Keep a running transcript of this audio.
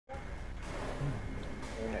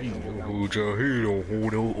It's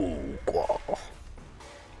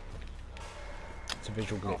a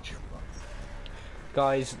visual glitch.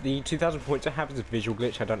 Guys, the 2,000 points I have is a visual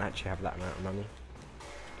glitch. I don't actually have that amount of money.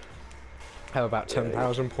 I have about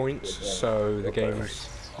 10,000 points, so the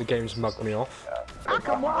game's mugged me off. I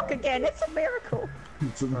can walk again. It's a miracle.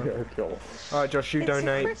 It's a miracle. Alright, Josh, you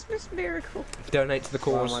donate. It's a Christmas miracle. Donate to the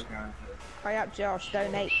cause. Hurry up, Josh.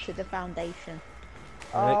 Donate to the foundation.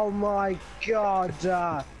 Oh my god.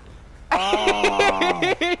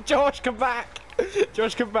 Oh. Josh, come back.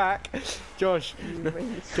 Josh, come back. Josh.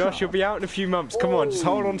 Josh, you'll be out in a few months. Come on, just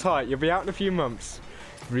hold on tight. You'll be out in a few months.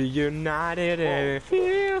 Reunited and it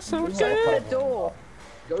feels so good. Open the door.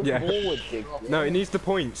 Go forward, Dig. No, it needs the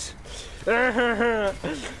points.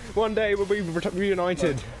 One day we'll be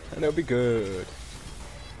reunited and it'll be good.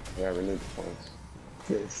 Yeah, we need the points.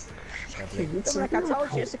 This. Like I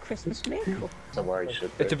told you, it's a Christmas miracle. Don't worry, it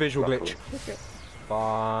should be. It's a visual glitch.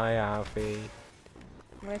 Bye, Alfie.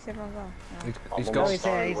 Where's everyone gone? No. He's Oh, gone. he's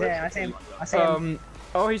here, he's here. I see him. I see him.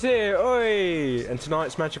 Oh, he's here. Oi! And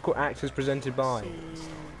tonight's magical act is presented by.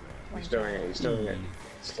 He's doing it, he's doing it.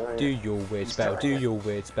 Do your weird spell, do your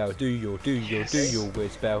weird spell, do your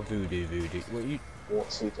weird spell, voodoo. What you?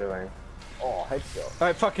 What's he doing? Oh, headshot. Oh,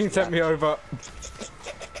 it fucking sent me over.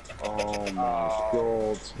 Oh my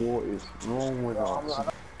god, what is wrong with us?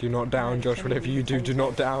 Do not down, Josh, whatever you do, do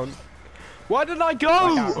not down. Why did I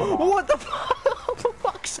go? What the fuck? For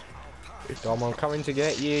fuck's sake. Dom, I'm coming to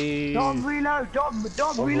get you. Dom, reload! Dom,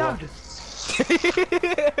 reload!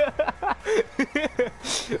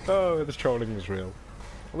 Oh, the trolling is real.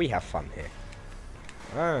 We have fun here.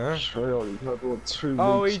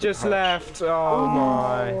 Oh, he just left. Oh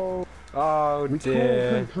my. Oh We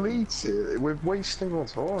dear. can't complete it. We're wasting our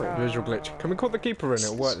time. Visual glitch. Can we call the keeper in?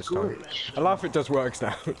 It'll work this time. I laugh it does works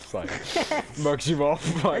now. It's like mugs you off.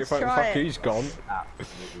 Like fuck, he's gone.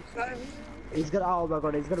 He's gonna. Oh my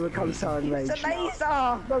god, he's gonna become so enraged. It's a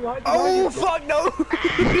laser! Oh fuck no!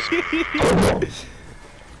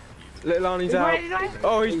 Little Arnie's out.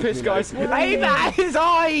 Oh, he's pissed, guys. Aim at his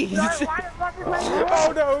eyes!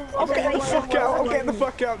 Oh no! I'm getting the fuck out! I'm getting the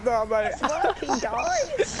fuck out now, mate. It's working,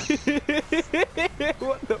 guys!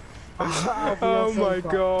 What the? Oh my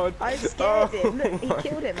god! I scared him. Look, he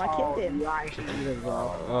killed him. I killed him.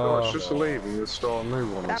 Oh, it's just leaving. You'll start a new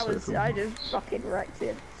one. That was. I just fucking wrecked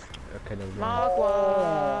him. Okay, never mind.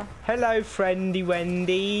 Margwa. Hello, friendy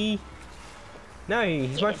Wendy. No,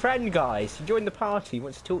 he's my friend, guys. He joined the party. He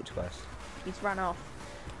wants to talk to us. He's run off.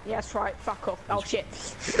 Yeah, that's right. Fuck off. Oh shit.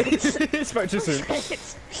 Spoke too soon. Oh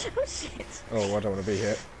shit. Oh, I don't want to be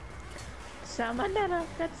here. Salmonella.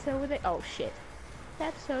 That's how they. Oh shit.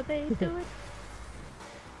 That's how they do it.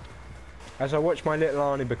 As I watch my little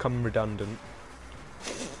Arnie become redundant.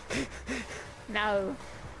 No.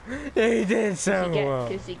 He did so well.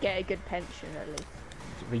 Because you get a good pension at least.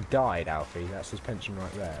 He died, Alfie. That's his pension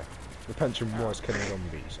right there. The pension was killing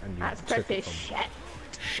zombies, and you That's took it pretty from shit.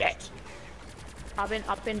 Shit. I've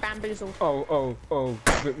been bamboozled. Oh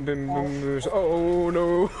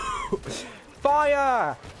no.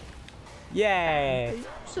 Fire! Yeah.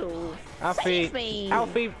 So, Alfie. save me.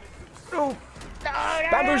 Alfie. Oh. No,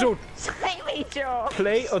 Bamboozled. Save me, Josh.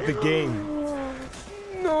 Play of the game.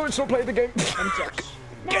 No, it's not play the game. I'm Josh.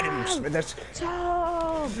 Get him, Smithers.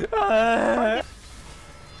 Tom.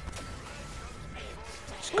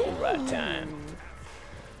 School rat time.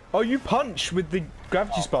 Oh, you punch with the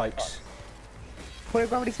gravity spikes. Put the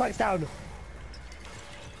gravity spikes down.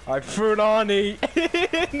 I threw an Arnie.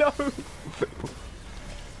 No.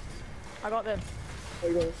 I got them.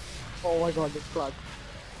 Oh my god, this plug.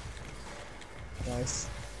 Nice.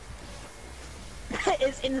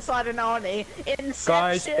 It's inside an Arnie. Inception.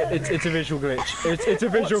 Guys, it's a visual glitch. It's a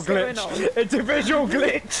visual glitch. It's a visual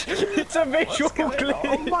glitch. It's a visual glitch.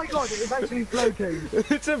 Oh my god, it is actually floating.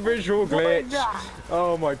 It's a visual glitch.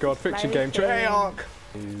 Oh my god, fiction game. Treyarch.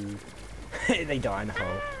 They die in a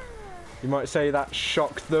hole. You might say that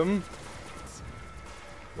shocked them.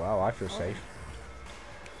 Wow, I feel safe.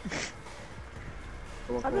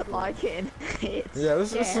 I'm not liking it. Yeah,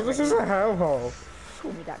 this is a hellhole.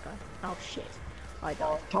 Call me that guy. Oh shit. I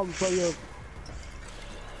died. Tom, for you.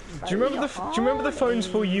 Do you remember the phones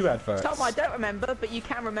for you adverts? Tom, I don't remember, but you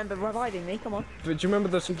can remember reviving me. Come on. But do you remember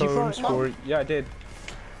the phones for? Yeah, I did.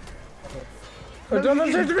 No, I don't know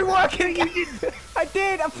you if it's been working. I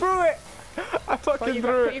did. I threw it. I fucking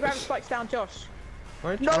threw Put it. your gravity spikes down, Josh.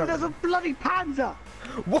 No, there's a bloody panzer.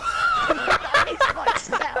 What? Gravity spikes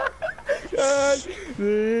down.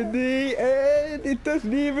 The end It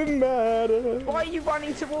doesn't even matter. Why are you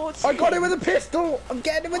running towards I got it with a pistol. I'm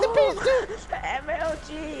getting it with a pistol.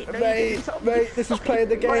 MLG! No, Mate, this is playing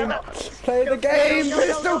the game. Playing the game.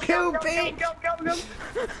 Pistol kill, bitch.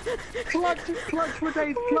 Clutch for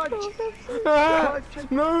days, clutch. Ah,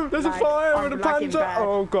 no, there's a Lag. fire I'm with a lagging panzer. bad.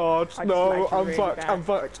 Oh god, I just no, lagged I'm really fucked. bad. I'm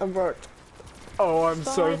fucked. I'm fucked. Oh, I'm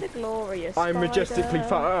so. Spider glorious. I'm majestically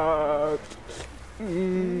spider. fucked.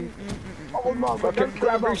 Mm. Oh my god, Fucking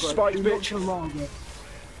grab your spikes, bitch.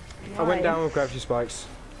 I went Why? down with gravity spikes.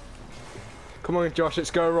 Come on, Josh,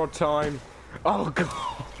 it's go rod time. Oh god.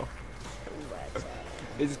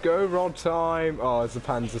 It's go rod time. Oh, as the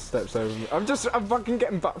panzer steps over me. I'm fucking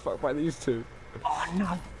getting butt fucked by these two. Oh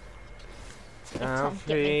no.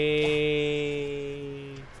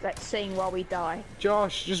 Alfie. Let's sing while we die.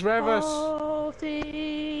 Josh, just rev us.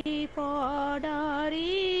 Alfie,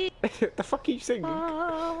 Podari, The fuck are you singing?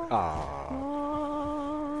 Ah.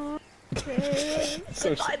 oh,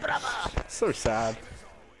 So my brother. so sad.